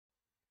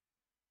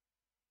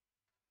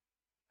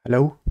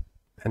Hello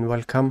and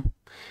welcome.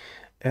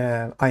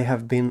 I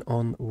have been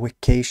on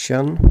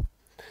vacation,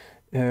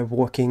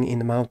 walking in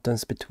the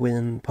mountains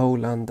between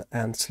Poland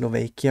and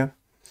Slovakia.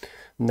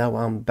 Now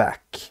I'm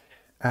back,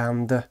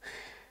 and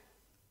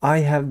I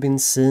have been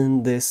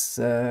seeing this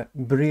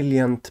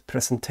brilliant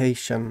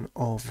presentation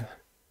of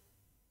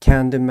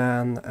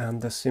Candyman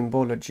and the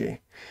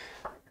symbology,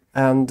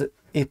 and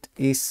it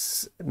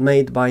is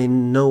made by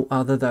no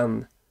other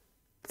than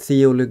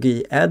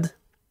TheologyEd.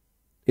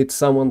 It's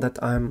someone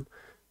that I'm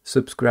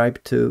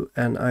subscribed to,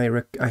 and I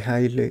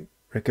highly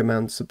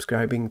recommend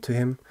subscribing to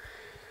him.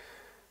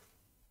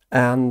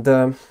 And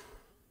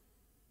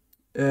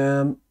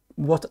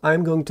what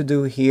I'm going to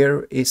do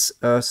here is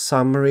a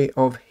summary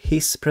of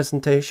his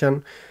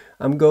presentation.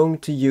 I'm going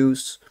to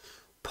use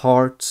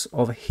parts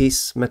of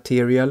his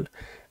material.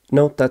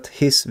 Note that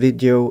his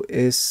video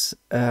is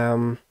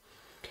more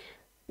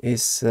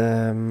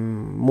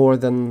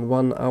than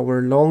 1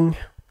 hour long,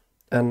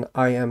 and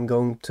I am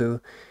going to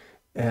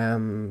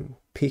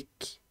pick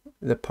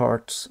the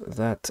parts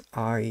that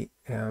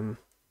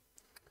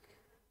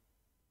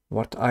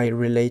what I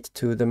relate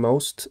to the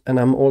most, and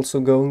I'm also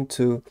going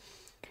to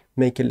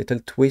make a little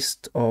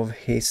twist of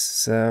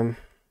his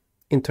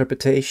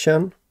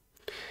interpretation.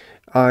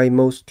 I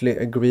mostly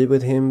agree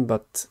with him,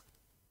 but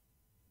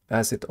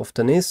as it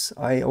often is,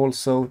 I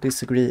also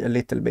disagree a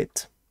little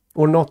bit,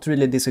 or not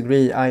really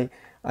disagree. I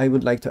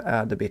would like to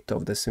add a bit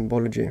of the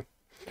symbology,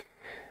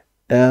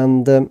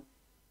 and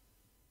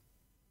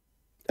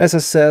as I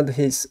said,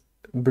 he's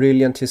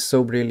brilliant. He's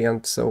so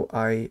brilliant. So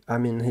I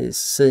mean, he's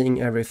seeing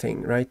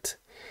everything, right?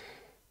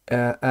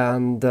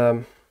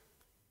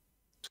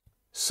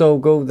 So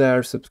go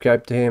there,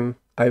 subscribe to him.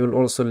 I will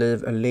also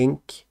leave a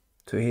link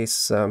to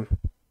his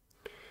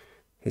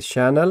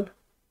channel,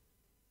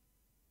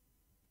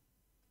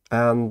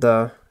 and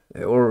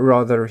or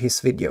rather his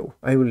video.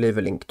 I will leave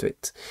a link to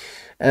it.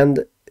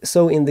 And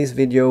so in this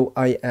video,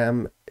 I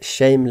am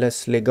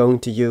shamelessly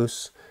going to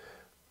use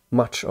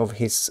much of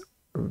his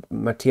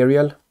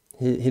material.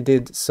 He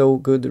did so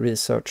good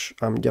research.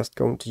 I'm just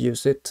going to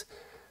use it,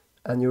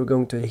 and you're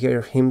going to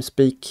hear him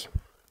speak,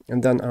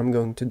 and then I'm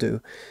going to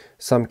do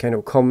some kind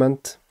of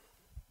comment.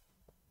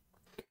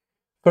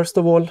 First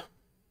of all,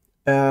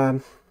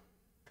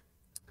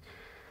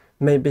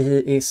 maybe he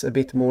is a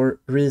bit more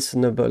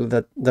reasonable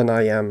than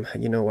I am.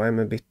 You know, I'm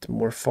a bit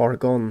more far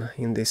gone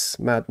in this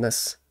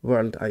madness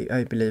world,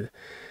 I believe.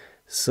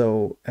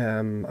 So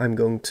I'm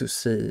going to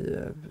see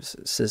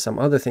some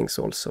other things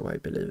also, I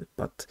believe,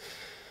 but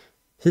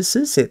he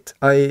sees it.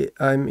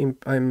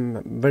 I'm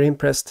very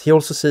impressed. He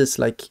also sees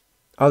like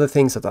other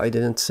things that I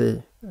didn't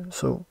see.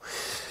 So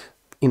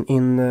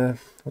in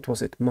what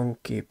was it,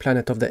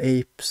 Planet of the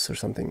Apes or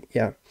something?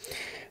 Yeah.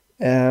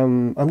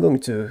 I'm going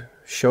to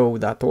show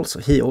that also.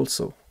 He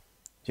also,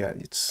 yeah,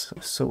 it's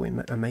so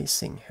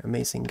amazing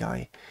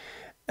guy,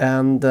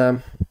 and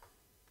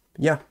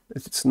yeah,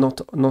 it's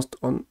not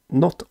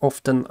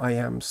often I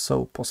am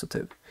so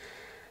positive.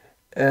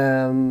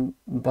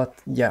 But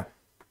yeah,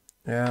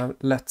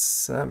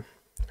 let's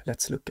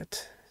look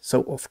at.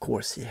 So of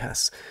course he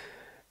has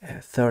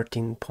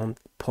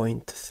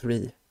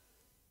 13.3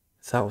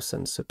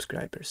 thousand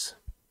subscribers,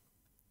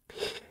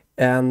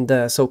 and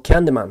so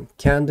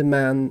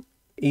Candyman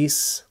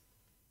is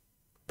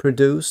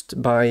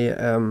produced by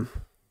a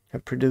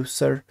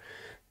producer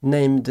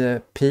named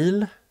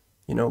Peel,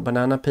 you know,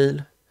 Banana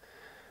Peel.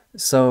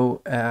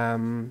 So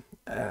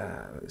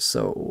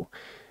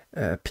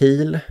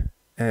Peel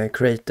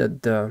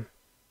created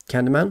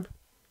Candyman.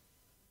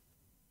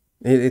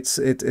 It's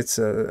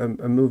a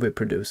movie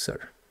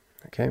producer,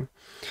 okay.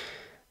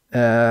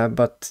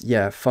 But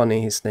yeah,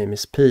 funny, his name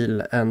is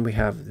Peel, and we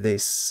have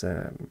this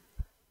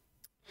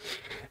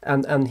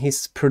and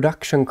his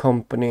production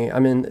company. I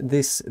mean,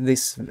 this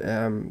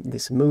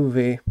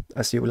movie,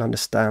 as you will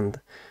understand,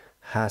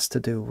 has to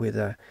do with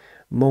a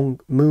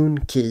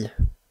Moon+key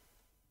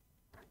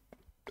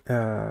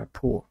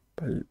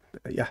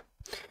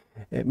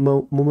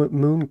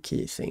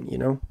Moon+key thing, you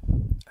know,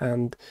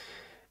 and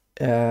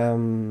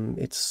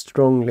it's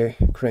strongly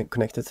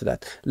connected to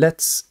that.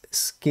 Let's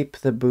skip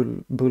the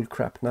bull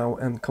crap now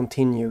and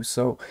continue.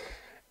 So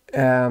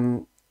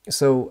Banana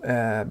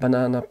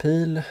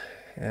Peel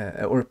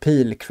or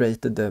Peel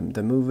created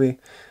the movie,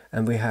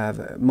 and we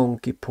have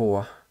Monkey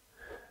Paw.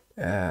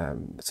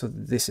 So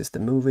this is the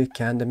movie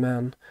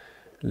Candyman.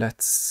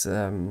 Let's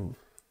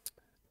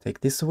take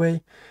this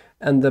away,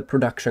 and the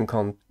production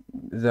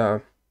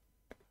the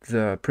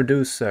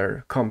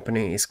producer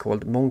company is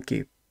called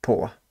Monkey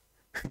Paw.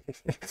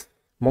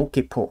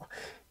 Monkey Paw.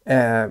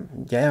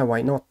 Yeah,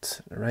 why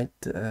not,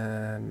 right?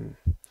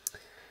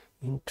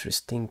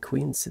 Interesting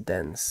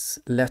coincidence.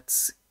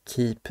 Let's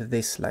keep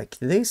this like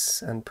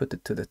this and put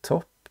it to the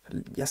top.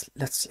 Yes,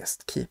 let's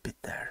just keep it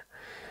there.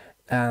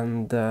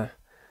 And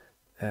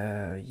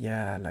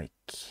yeah,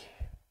 like,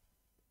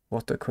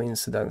 what a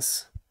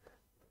coincidence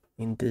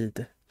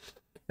indeed.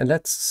 And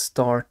let's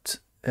start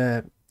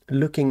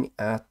looking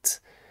at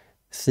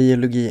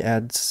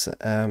TheologyEd's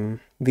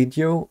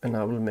video, and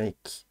I will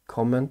make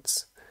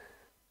comments.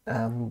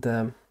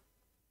 And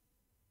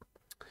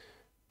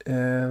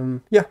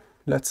Yeah,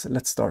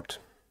 let's start.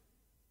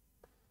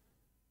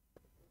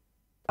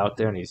 Out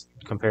there, and he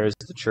compares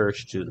the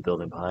church to the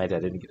building behind. I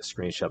didn't get a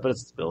screenshot, but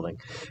it's the building,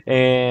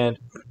 and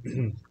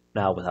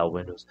now without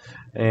windows,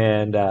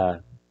 and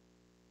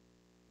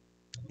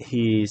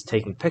he's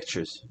taking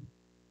pictures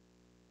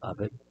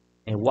of it.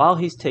 And while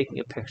he's taking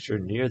a picture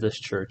near this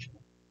church,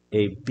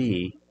 a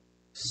bee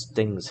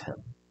stings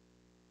him.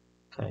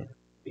 Okay,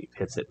 he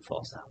hits it and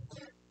falls down.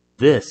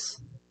 This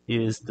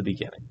is the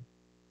beginning.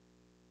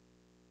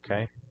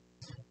 Okay,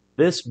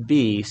 this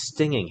bee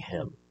stinging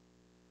him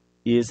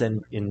is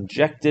an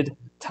injected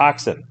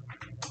toxin.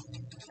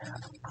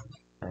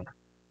 Okay?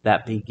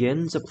 That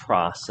begins a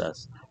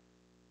process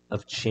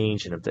of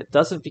change in him that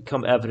doesn't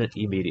become evident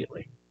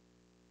immediately.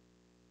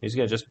 He's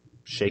going to just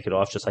shake it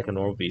off just like a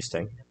normal bee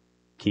sting.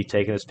 Keep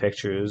taking his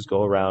pictures,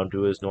 go around,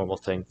 do his normal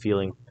thing,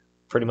 feeling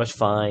pretty much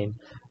fine,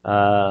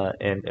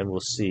 and we'll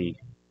see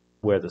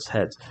where this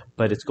heads.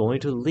 But it's going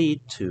to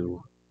lead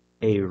to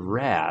a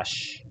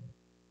rash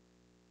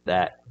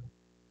that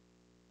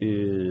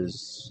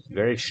is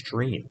very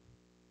extreme.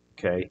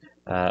 Okay,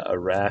 a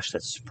rash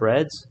that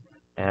spreads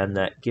and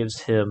that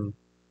gives him,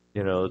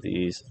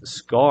 these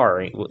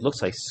scarring. What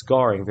looks like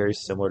scarring, very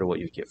similar to what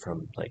you get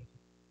from like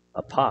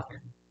a pock.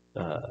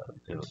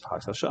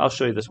 Pox. I'll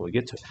show you this when we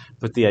get to it.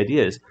 But the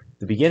idea is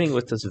the beginning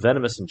with this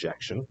venomous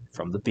injection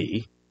from the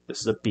bee.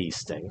 This is a bee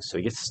sting, so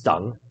he gets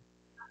stung,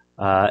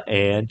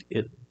 and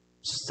it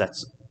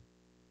sets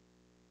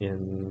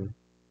in,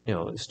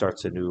 it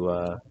starts a new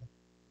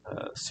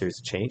series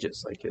of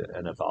changes, like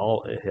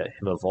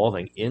him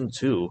evolving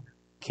into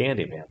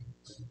Candyman.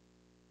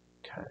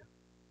 Okay.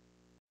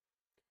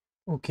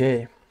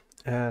 Okay,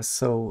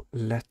 so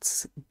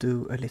let's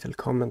do a little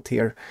comment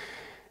here.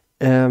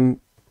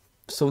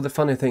 So the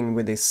funny thing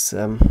with this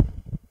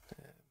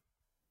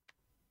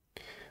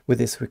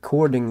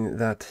recording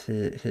that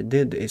he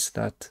did is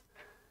that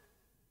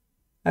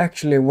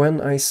actually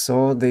when I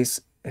saw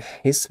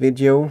his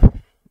video,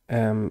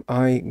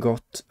 I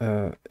got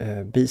a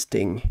bee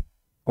sting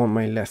on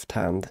my left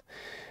hand,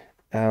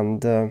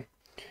 and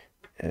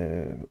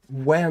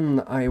when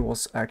I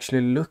was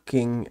actually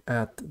looking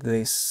at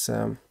this,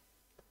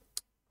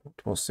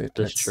 what was it?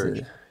 This Let's church,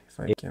 see if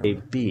I can. a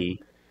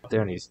bee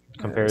there, and he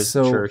compares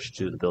So the church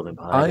to the building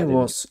behind. I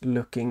was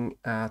looking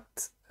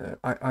at.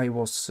 I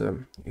was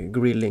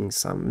grilling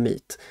some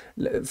meat.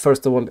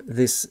 First of all,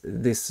 this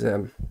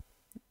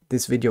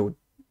video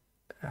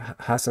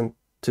hasn't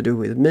to do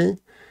with me.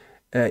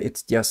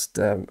 It's just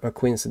a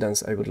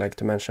coincidence I would like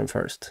to mention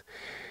first.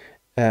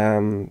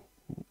 I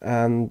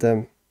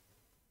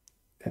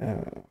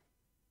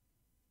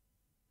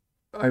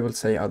will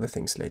say other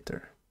things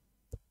later.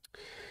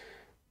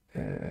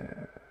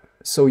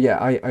 So yeah,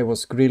 I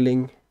was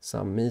grilling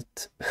some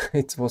meat.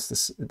 It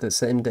was the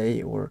same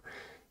day or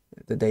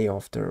the day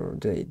after or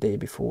the day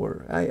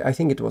before. I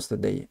think it was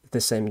the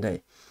same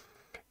day.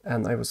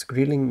 And I was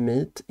grilling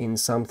meat in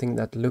something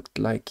that looked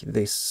like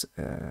this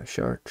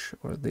church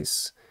or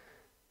this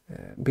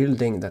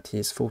building that he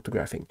is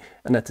photographing.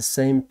 And at the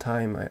same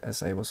time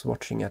as I was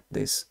watching at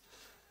this,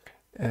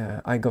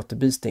 I got a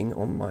bee sting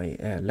on my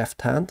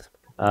left hand.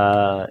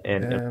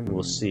 And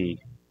we'll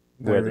see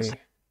where this.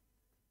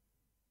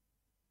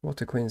 What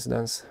a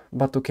coincidence,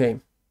 but okay.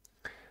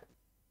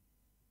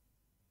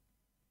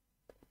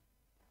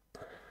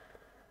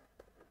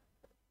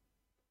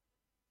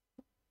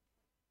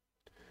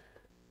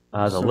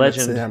 The legend.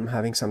 Let's say I'm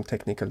having some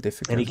technical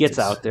difficulties. And he gets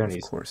out there and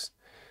of course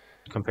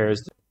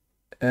compares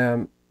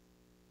the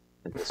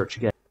church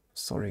again.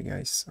 Sorry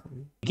guys.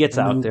 He gets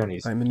out there and he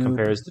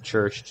compares the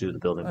church to the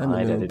building behind.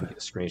 I didn't get a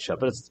screenshot,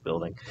 but it's the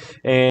building.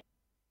 And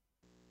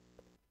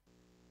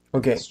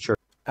okay,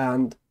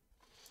 and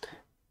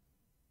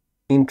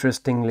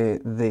interestingly,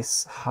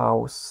 this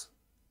house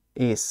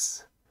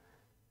is,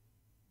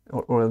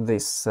 or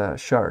this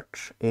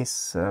church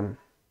is,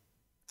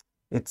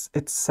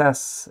 it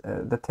says,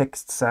 the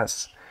text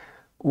says,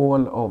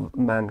 all of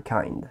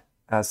mankind,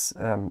 as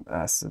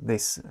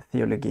this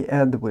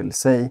TheologyEd will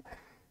say,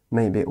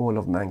 maybe all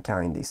of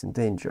mankind is in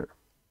danger.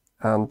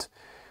 And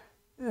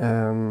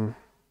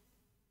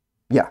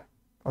yeah,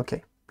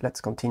 okay,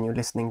 let's continue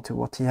listening to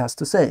what he has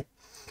to say.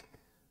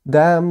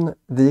 Damn,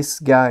 this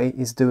guy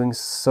is doing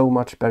so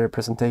much better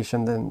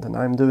presentation than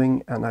I'm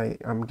doing, and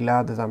I'm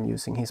glad that I'm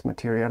using his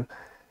material.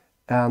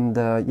 And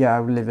yeah,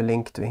 I will leave a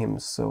link to him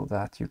so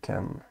that you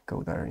can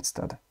go there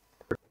instead.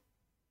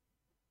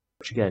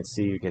 Again,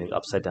 see, you're getting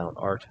upside down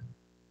art.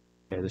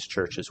 Okay, this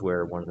church is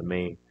where one of the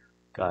main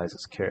guys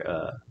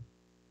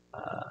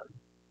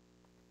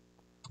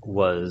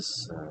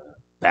was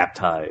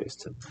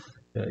baptized.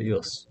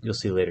 You'll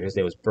see later. His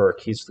name was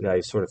Burke. He's the guy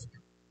who sort of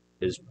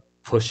is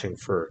pushing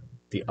for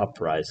the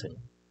uprising.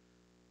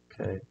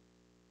 Okay,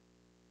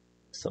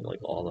 something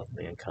like all of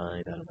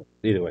mankind. I don't know.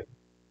 Either way,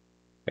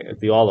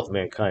 the all of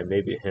mankind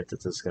may be a hint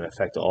that this is going to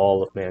affect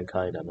all of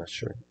mankind. I'm not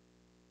sure.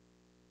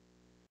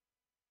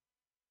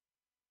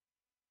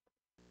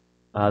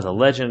 The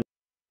legend.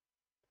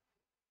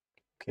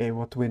 Okay,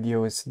 what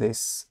video is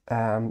this?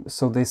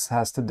 So this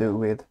has to do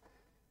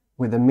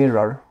with a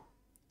mirror.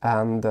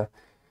 and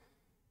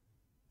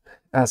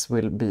as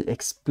will be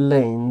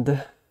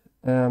explained,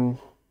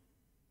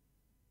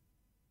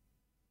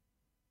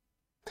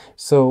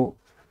 so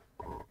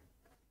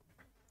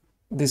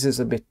this is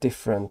a bit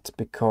different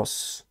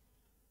because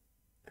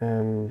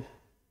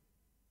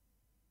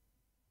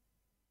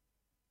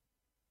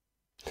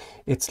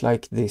it's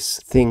like this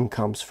thing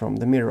comes from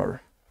the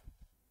mirror.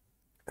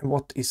 And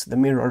what is the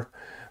mirror?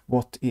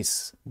 What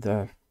is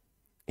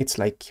it's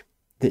like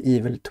the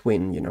evil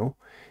twin, you know?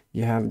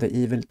 You have the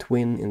evil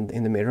twin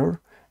in the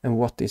mirror, and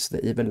what is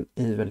the evil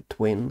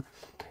twin?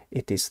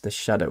 It is the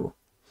shadow.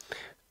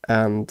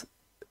 And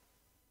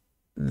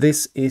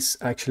this is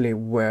actually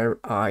where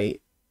I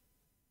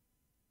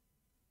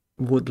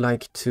would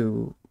like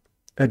to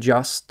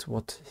adjust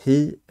what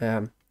he's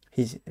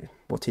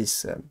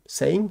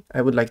saying.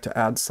 I would like to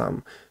add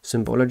some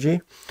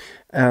symbology,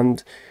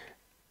 and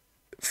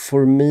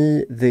for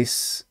me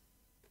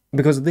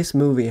because this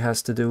movie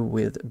has to do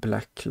with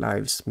Black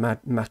Lives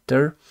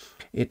Matter,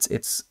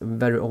 it's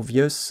very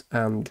obvious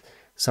and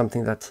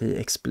something that he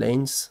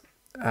explains,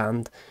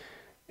 and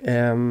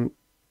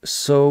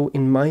so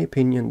in my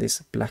opinion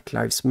this Black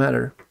Lives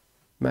Matter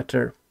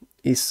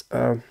is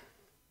a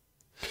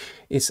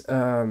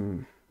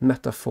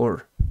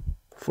metaphor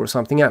for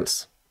something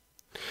else,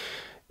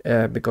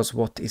 because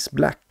what is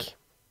black?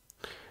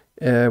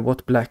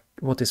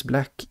 What is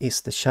black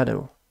is the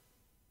shadow.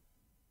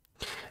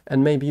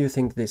 And maybe you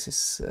think this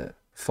is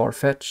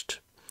far-fetched,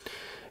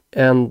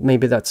 and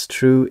maybe that's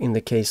true in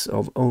the case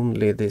of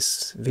only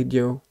this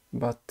video,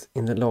 but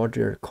in the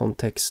larger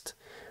context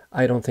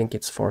I don't think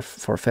it's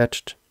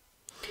far-fetched,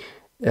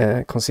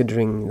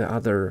 considering the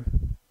other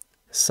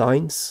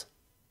signs.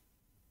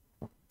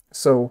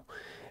 So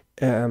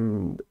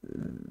I'm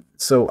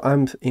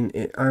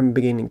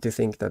beginning to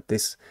think that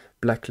this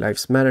Black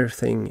Lives Matter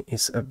thing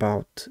is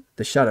about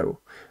the shadow,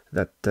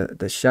 that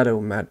the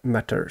shadow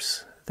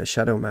matters. The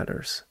shadow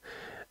matters,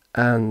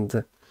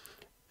 and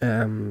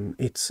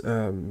it's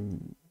a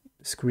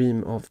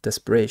scream of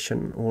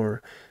desperation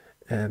or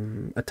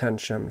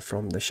attention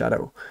from the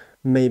shadow.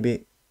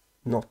 Maybe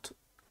not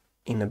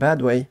in a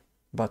bad way,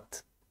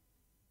 but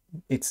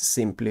it's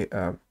simply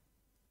how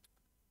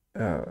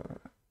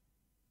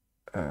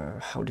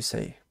do you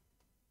say,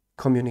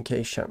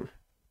 communication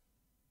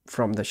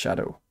from the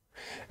shadow.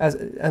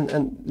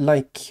 And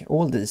like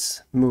all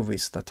these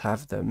movies that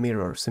have the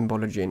mirror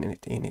symbology in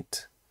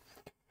it.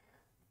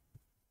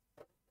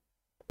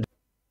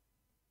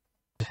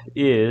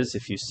 Is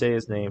if you say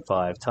his name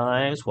 5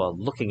 times while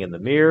looking in the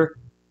mirror,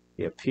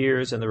 he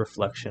appears in the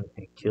reflection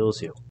and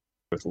kills you.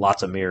 With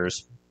lots of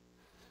mirrors.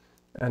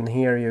 And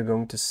here you're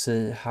going to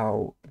see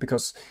how,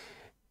 because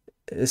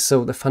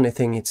so the funny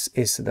thing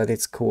is that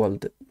it's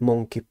called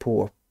Monkey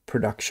Paw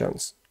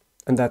Productions,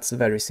 and that's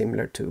very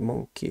similar to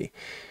Monkey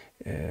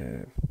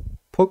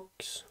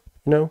Pox,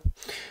 you know,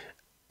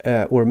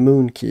 or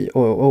Moon+key.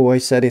 Oh, I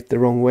said it the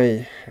wrong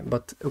way,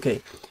 but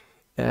okay.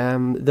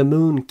 The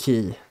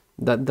Moon+key,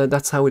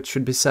 that's how it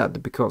should be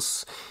said,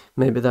 because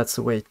maybe that's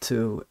a way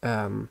to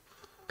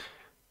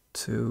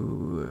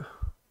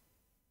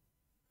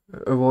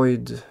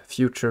avoid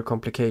future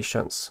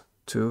complications,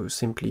 to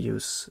simply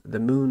use the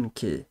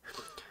Moon+key,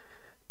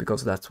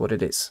 because that's what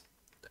it is.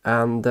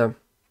 And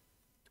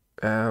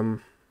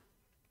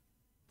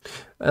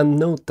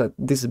note that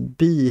this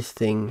B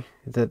thing,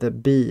 the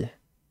B,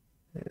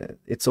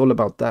 it's all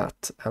about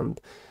that, and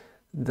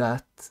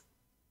that.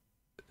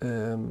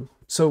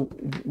 So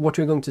what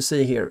you're going to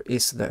see here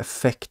is the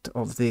effect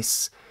of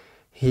this,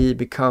 he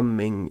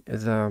becoming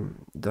the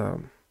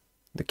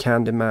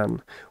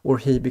Candyman, or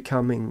he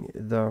becoming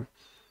the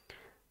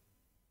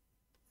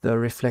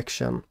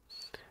reflection,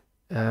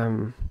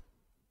 or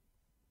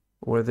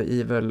the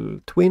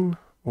evil twin,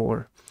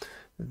 or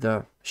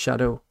the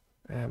shadow.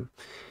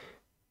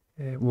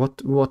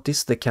 What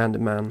is the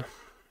Candyman?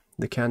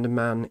 The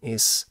Candyman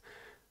is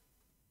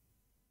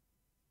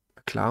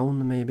a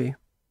clown, maybe.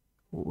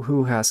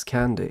 Who has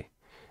candy?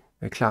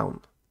 A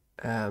clown.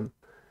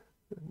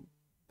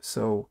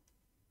 So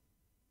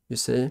you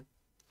see,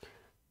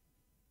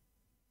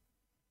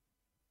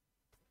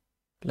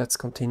 let's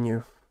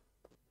continue.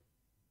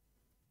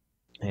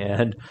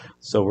 And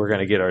so we're going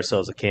to get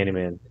ourselves a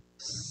Candyman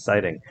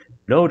sighting.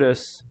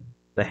 Notice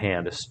the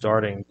hand is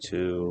starting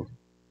to,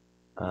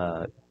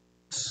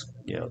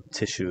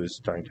 tissue is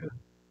starting to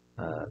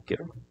get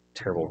a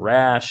terrible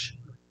rash,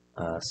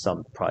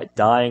 some probably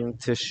dying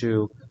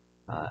tissue,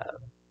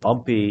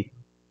 bumpy.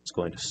 It's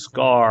going to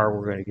scar.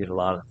 We're going to get a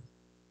lot of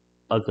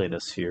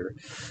ugliness here.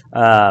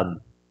 A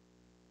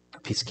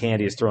piece of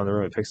candy is thrown in the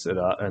room. He picks it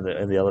up in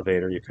the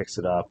elevator. He picks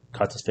it up,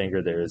 cuts his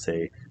finger. There is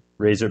a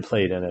razor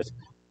blade in it.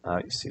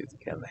 You see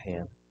again the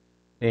hand,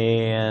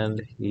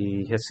 and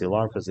he hits the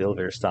alarm because the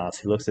elevator stops.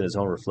 He looks at his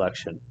own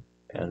reflection,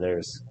 and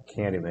there's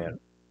Candyman,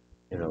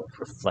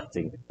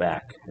 reflecting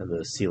back in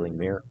the ceiling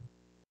mirror.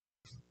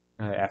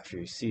 After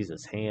he sees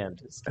his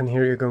hand, and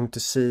here you're going to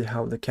see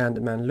how the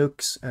Candyman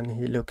looks, and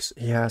he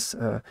has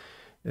a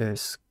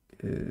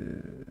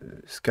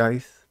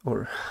scythe,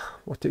 or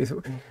what is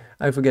it?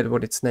 I forget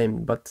what it's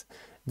named, but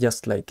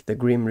just like the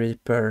Grim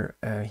Reaper,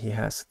 he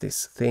has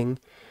this thing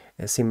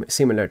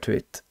similar to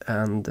it.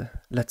 And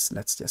let's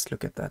just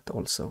look at that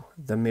also,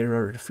 the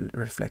mirror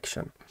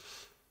reflection.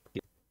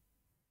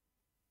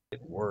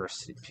 Get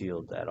worse. He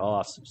peeled that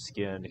off, some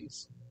skin.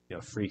 He's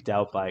freaked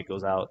out by it.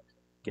 Goes out,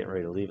 getting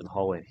ready to leave in the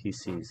hallway, and he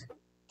sees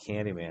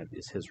Candyman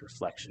is his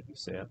reflection. You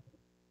see it?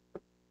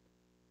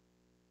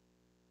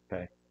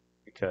 Okay,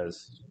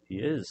 because he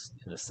is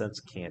in a sense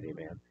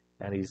Candyman,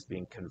 and he's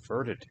being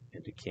converted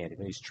into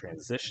Candyman. He's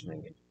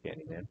transitioning into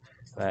Candyman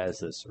as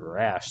this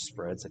rash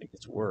spreads and it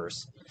gets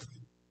worse.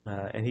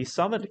 And he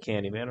summoned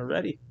Candyman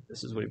already.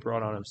 This is what he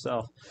brought on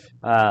himself.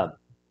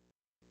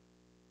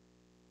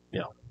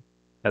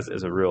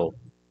 As a real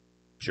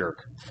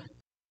jerk.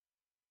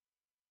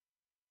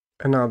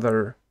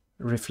 Another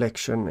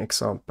reflection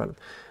example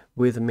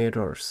with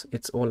mirrors.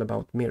 It's all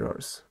about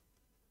mirrors.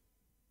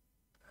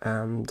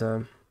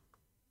 And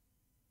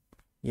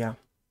yeah,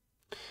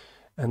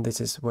 and this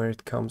is where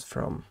it comes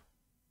from.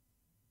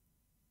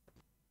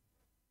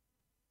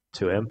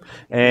 To him.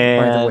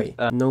 And by the way,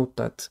 note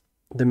that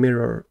the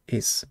mirror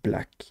is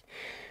black.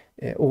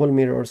 All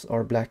mirrors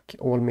are black.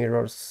 All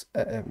mirrors,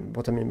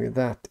 what I mean with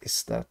that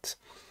is that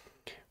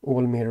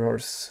all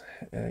mirrors,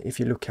 if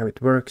you look how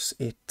it works,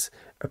 it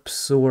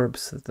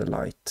absorbs the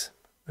light.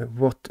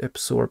 What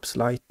absorbs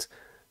light?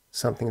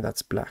 Something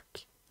that's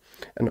black.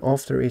 And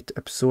after it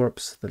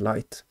absorbs the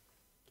light,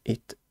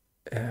 it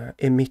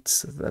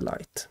emits the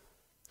light.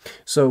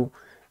 So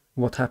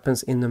what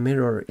happens in a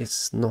mirror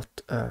is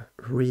not a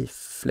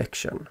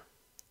reflection.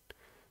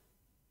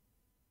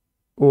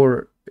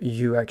 Or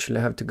you actually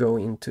have to go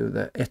into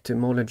the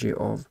etymology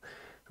of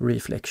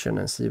reflection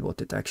and see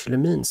what it actually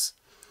means.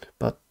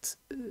 But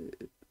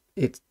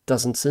it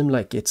doesn't seem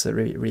like it's a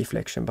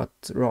reflection, but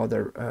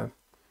rather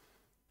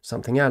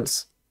something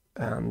else.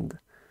 And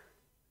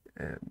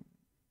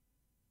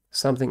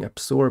something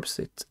absorbs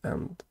it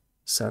and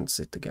sends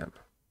it again.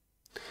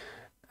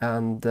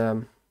 And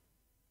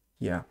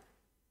yeah.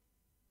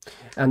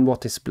 And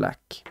what is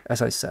black?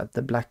 As I said,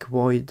 the black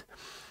void,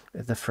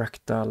 the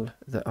fractal,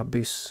 the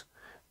abyss.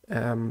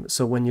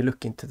 So when you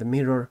look into the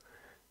mirror,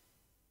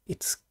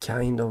 it's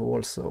kind of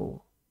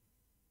also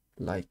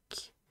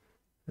like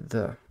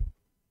the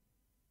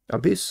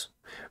abyss.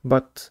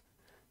 But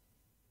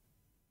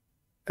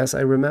as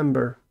I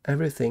remember,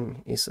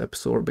 everything is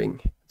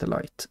absorbing the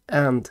light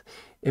and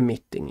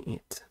emitting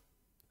it.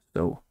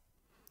 So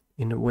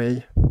in a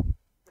way,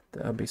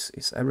 the abyss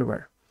is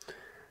everywhere.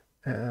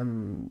 A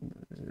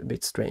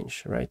bit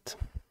strange, right?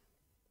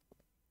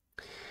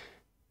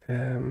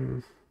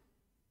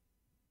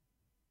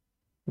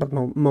 But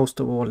most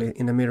of all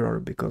in a mirror,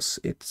 because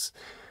it's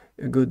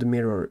a good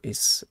mirror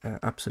is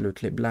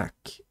absolutely black.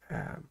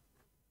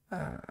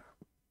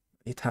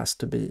 It has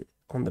to be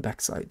on the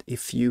backside.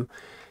 If you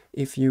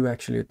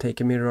actually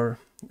take a mirror,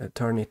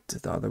 turn it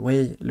the other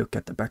way, look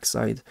at the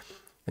backside,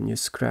 and you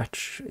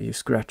scratch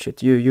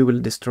it, you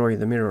will destroy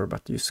the mirror.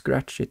 But you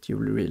scratch it, you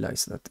will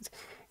realize that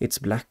it's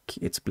black.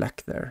 It's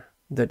black there.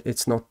 That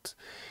it's not.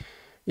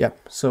 Yeah.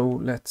 So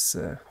let's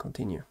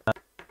continue.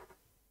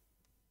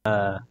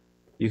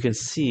 You can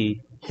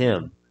see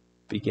him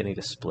beginning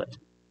to split.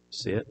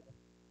 See it?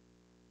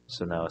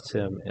 So now it's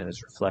him and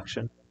his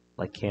reflection,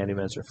 like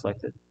Candyman's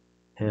reflected,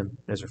 him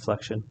and his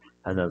reflection.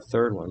 And then the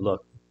third one,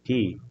 look,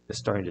 he is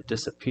starting to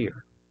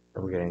disappear.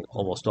 And we're getting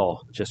almost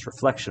all just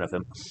reflection of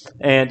him.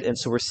 And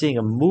so we're seeing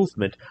a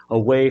movement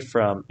away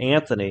from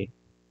Anthony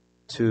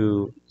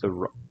to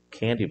the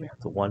Candyman,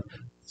 the one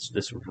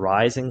that's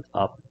rising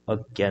up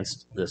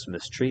against this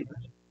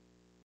mistreatment.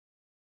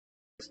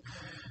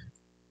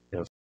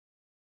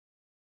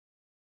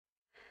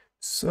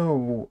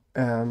 So,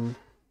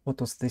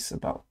 what was this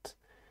about?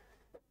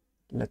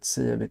 Let's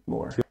see a bit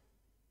more.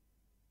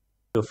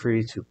 Feel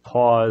free to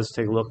pause,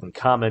 take a look, and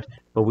comment.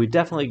 But we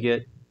definitely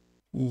get.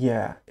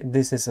 Yeah,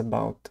 this is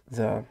about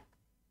the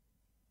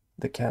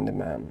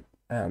Candyman,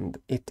 and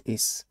it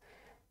is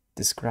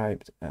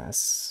described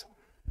as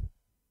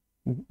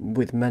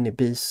with many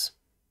bees.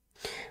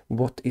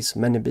 What is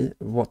many bees?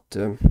 What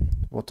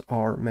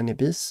are many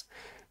bees?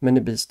 Many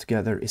bees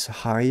together is a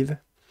hive,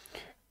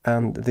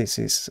 and this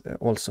is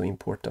also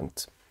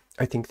important.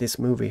 I think this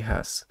movie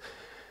has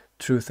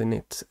truth in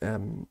it,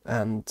 and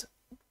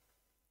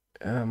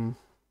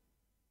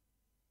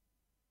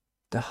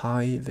the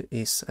hive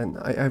is, and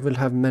I will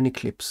have many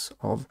clips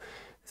of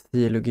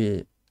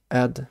TheologyEd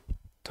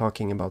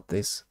talking about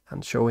this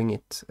and showing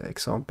it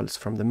examples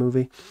from the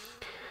movie.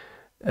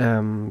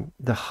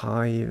 The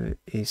hive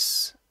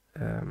is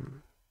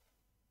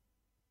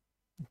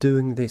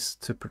doing this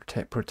to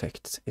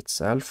protect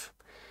itself.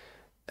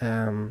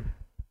 And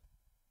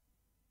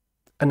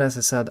as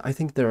I said, I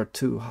think there are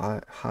two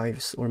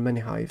hives or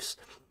many hives.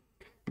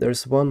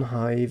 There's one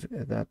hive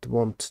that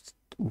wants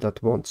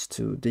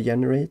to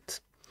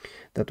degenerate,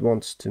 that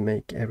wants to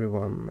make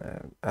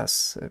everyone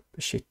as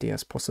shitty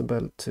as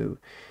possible, to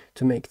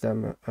make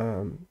them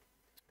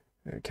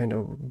kind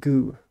of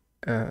goo,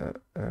 a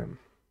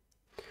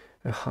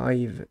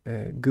hive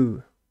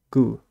goo,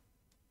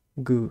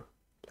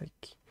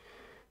 like,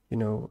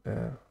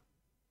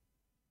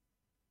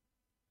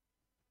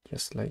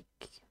 just like,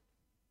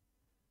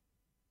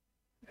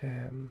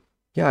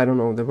 yeah, I don't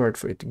know the word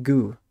for it.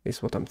 Goo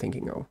is what I'm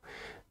thinking of.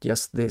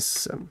 Just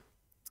this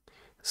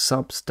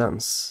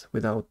substance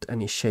without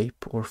any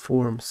shape or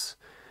forms.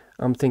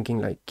 I'm thinking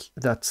like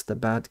that's the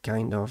bad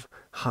kind of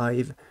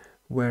hive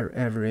where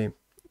every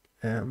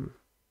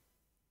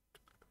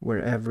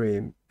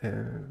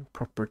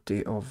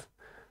property of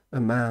a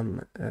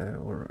man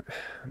or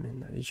I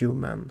mean a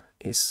human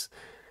is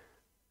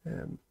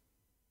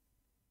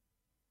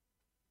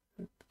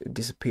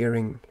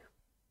disappearing.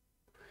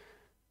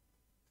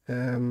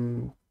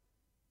 And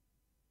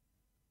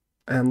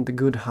the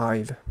good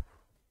hive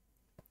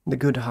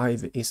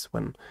is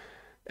when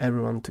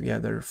everyone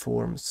together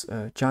forms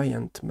a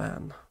giant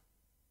man.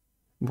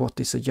 What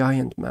is a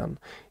giant man?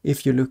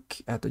 If you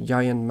look at a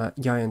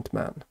giant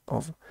man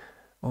of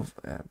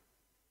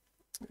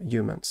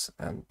humans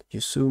and you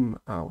zoom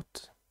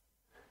out,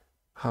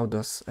 how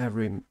does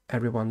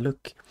everyone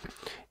look?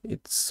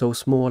 It's so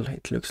small,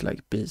 it looks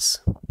like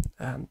bees.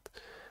 And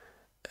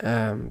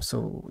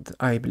so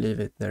I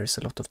believe there is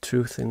a lot of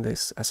truth in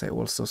this, as I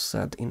also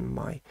said in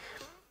my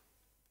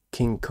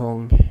King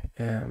Kong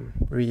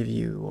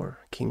review or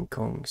King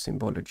Kong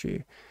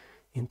symbology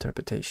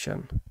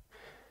interpretation.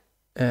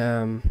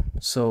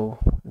 So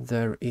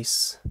there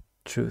is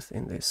truth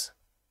in this.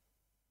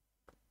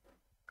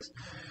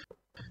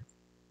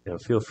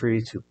 Feel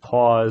free to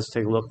pause,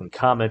 take a look, and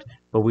comment.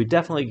 But we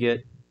definitely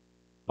get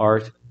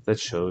art that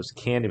shows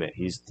Candyman.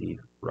 He's the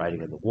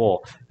writing on the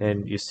wall,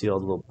 and you see all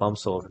the little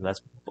bumps all over him.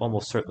 That's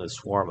almost certainly a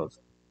swarm of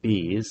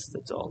bees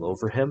that's all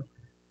over him.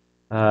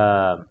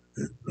 And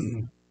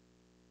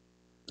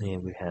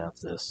we have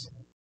this.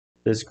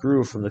 This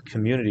grew from the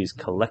community's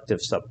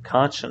collective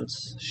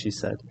subconscious, she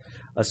said,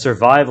 a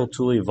survival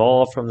tool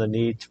evolved from the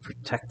need to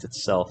protect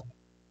itself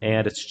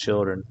and its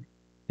children.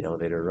 The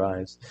elevator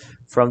arrives.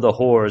 From the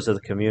horrors of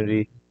the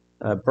community,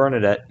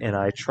 Bernadette and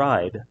I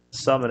tried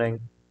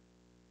summoning.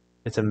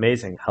 It's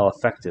amazing how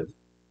effective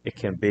it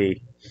can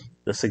be.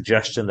 The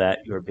suggestion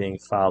that you're being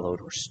followed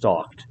or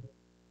stalked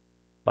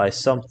by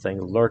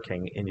something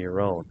lurking in your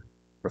own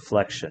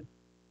reflection.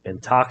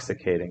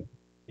 Intoxicating,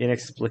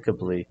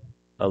 inexplicably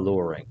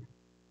alluring.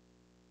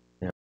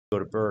 Go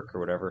to Burke or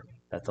whatever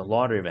at the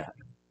laundromat.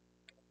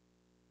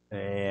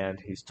 And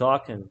he's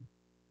talking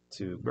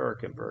to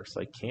Burke, and Burke's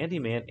like,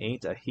 Candyman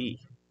ain't a he.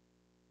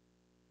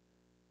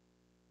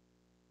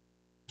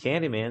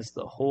 Candyman's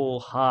the whole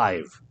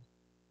hive.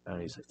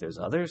 And he's like, there's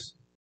others?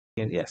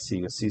 And yeah, so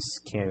you can see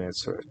Candyman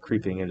sort of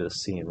creeping into the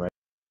scene, right?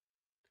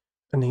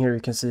 And here you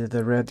can see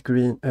the red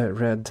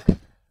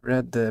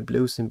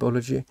blue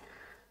symbology.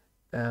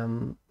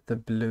 The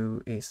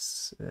blue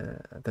is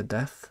the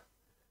death,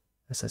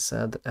 as I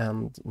said,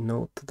 and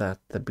note that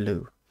the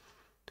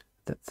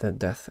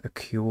death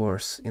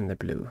occurs in the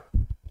blue.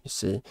 You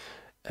see,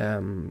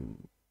 the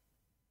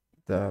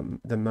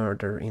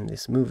murder in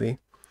this movie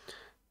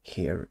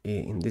here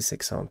in this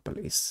example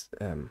is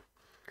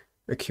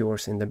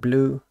occurs in the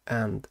blue,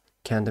 and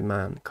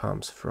Candyman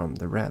comes from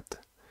the red.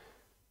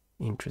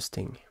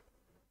 Interesting.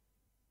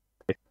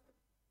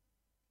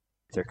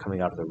 They're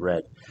coming out of the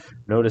red.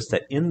 Notice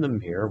that in the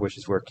mirror, which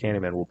is where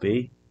Candyman will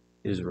be,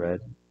 is red,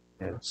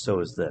 and so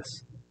is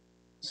this.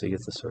 So you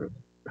get this sort of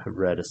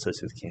red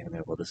associated with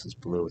Candyman. Well, this is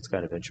blue. It's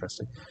kind of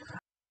interesting.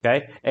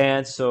 Okay,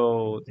 and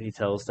so he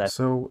tells that.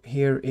 So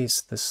here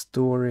is the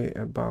story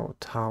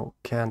about how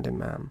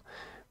Candyman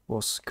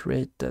was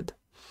created.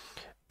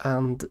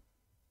 And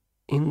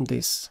in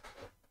this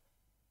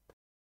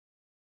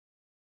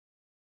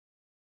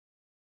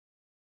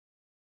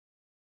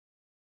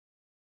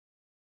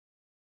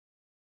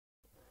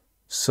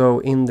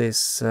sorry,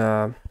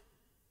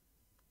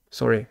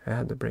 I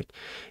had a break.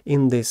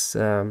 In this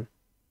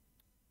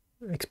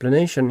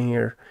explanation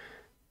here,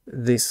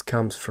 this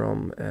comes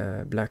from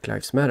Black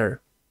Lives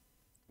Matter,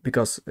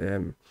 because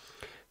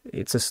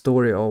it's a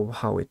story of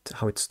how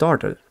it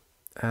started,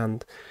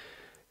 and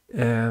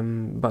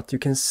but you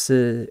can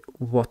see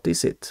what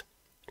is it.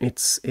 It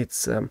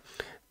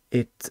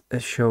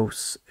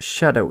shows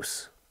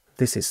shadows.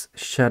 This is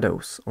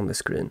shadows on the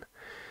screen.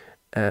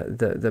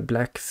 The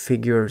black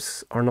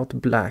figures are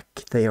not black;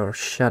 they are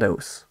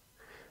shadows.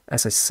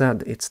 As I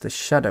said, it's the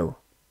shadow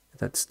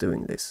that's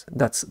doing this.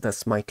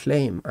 That's my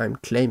claim. I'm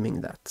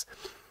claiming that.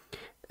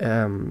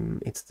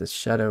 It's the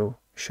shadow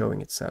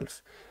showing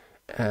itself.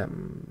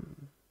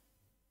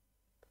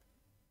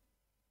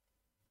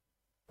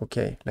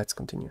 Okay, let's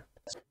continue.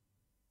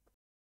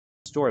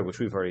 Story, which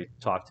we've already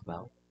talked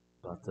about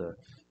the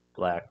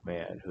black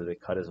man who they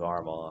cut his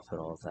arm off and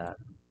all of that,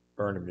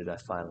 burned him to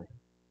death finally.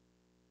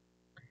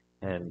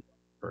 And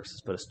versus,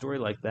 but a story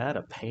like that,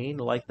 a pain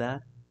like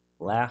that,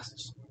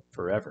 lasts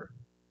forever.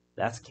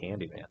 That's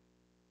Candyman.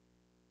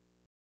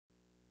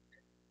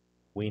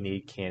 We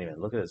need Candyman.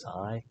 Look at his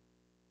eye;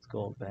 it's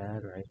going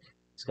bad, right?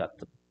 He's got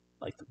the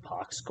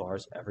pox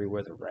scars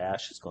everywhere. The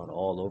rash has gone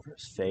all over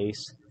his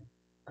face.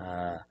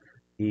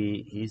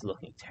 He's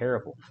looking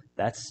terrible.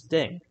 That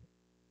sting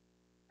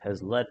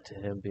has led to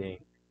him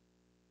being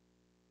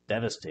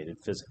devastated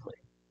physically.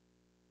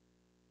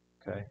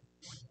 Okay.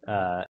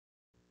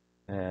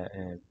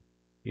 and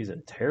he's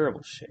in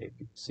terrible shape.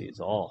 You can see it's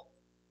all,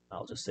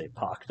 I'll just say,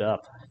 pocked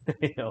up,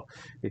 you know,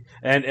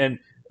 and and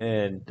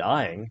and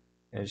dying.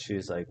 And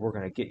she's like, "We're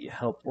gonna get you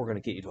help. We're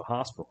gonna get you to a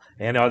hospital."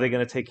 And are they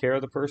gonna take care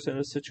of the person in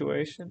this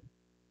situation?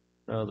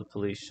 No, the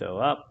police show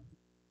up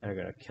and they're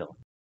gonna kill him.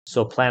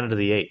 So, Planet of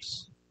the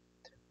Apes.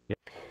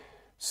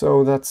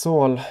 So that's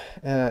all.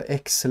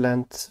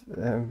 Excellent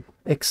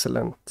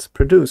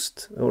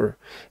produced or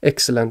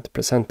excellent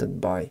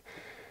presented by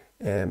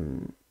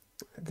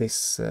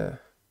this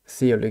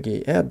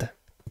TheologyEd.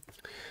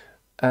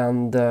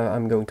 And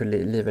I'm going to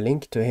leave a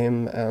link to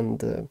him,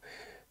 and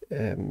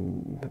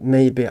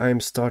maybe I'm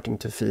starting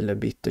to feel a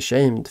bit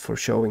ashamed for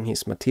showing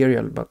his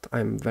material, but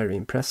I'm very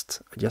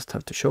impressed. I just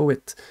have to show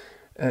it.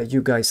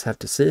 You guys have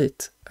to see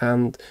it,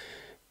 and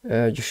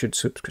you should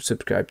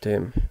subscribe to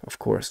him, of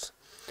course.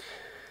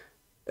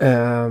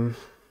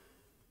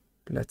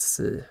 Let's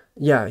see.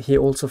 Yeah, he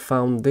also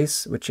found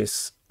this, which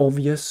is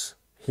obvious.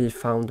 He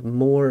found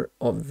more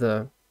of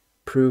the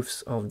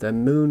proofs of the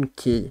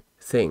Moon+key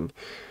thing,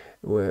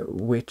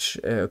 which,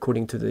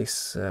 according to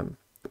this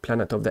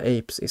Planet of the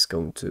Apes, is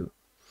going to...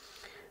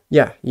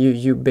 Yeah,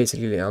 you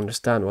basically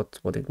understand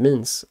what it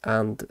means.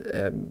 And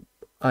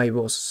I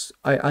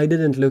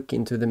didn't look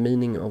into the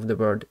meaning of the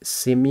word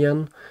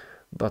simian,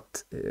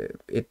 but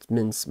it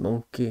means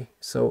monkey.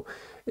 So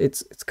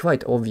it's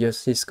quite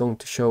obvious. He's going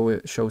to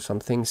show some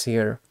things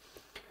here.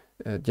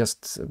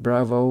 Just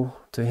bravo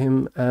to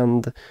him.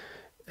 And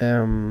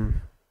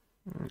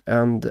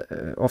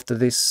after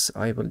this,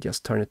 I will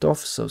just turn it off.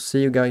 So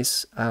see you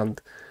guys,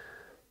 and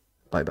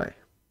bye bye.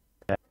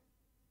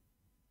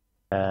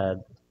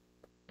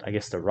 I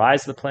guess The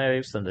Rise of the Planet of the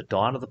Apes, then The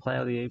Dawn of the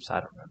Planet of the Apes.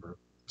 I don't remember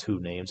two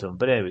names of them,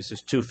 but anyways,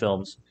 there's two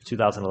films,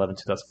 2011,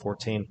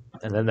 2014,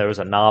 and then there was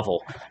a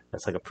novel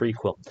that's like a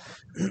prequel.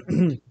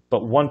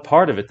 But one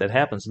part of it that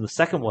happens in the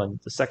second one,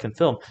 the second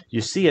film, you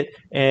see it,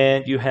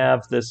 and you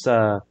have this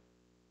what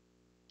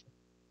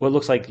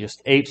looks like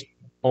just apes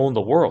own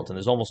the world, and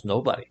there's almost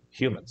nobody,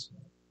 humans.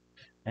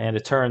 And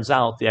it turns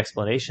out the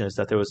explanation is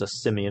that there was a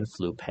simian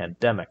flu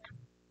pandemic.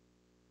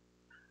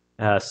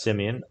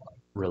 Simian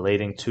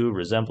relating to,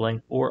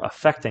 resembling, or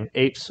affecting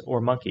apes or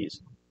monkeys.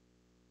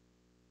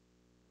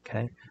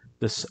 Okay,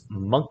 this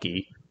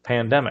monkey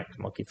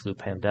flu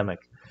pandemic,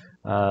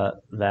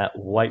 that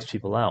wipes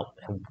people out.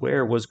 And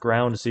where was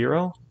ground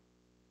zero?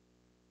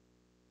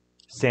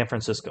 San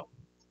Francisco.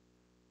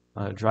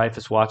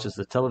 Dreyfus watches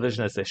the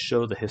television as they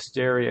show the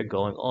hysteria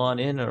going on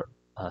in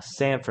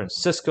San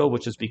Francisco,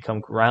 which has become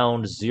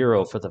ground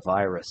zero for the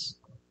virus.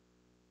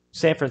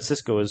 San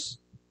Francisco is,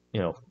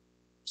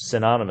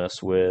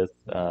 synonymous with,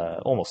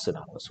 almost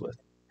synonymous with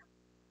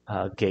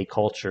gay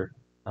culture,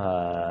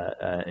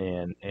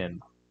 and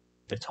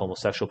its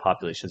homosexual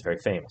population is very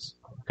famous.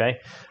 Okay,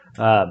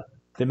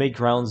 they made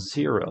ground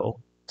zero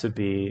to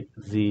be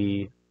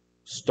the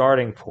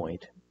starting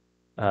point.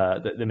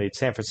 They made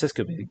San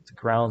Francisco be the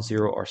ground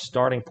zero or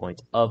starting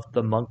point of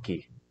the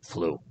monkey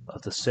flu,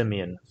 of the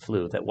simian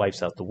flu that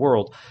wipes out the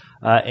world.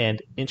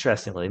 And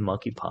interestingly,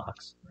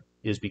 monkeypox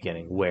is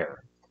beginning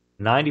where?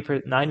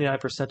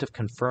 99% of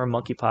confirmed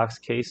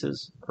monkeypox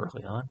cases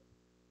early on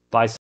by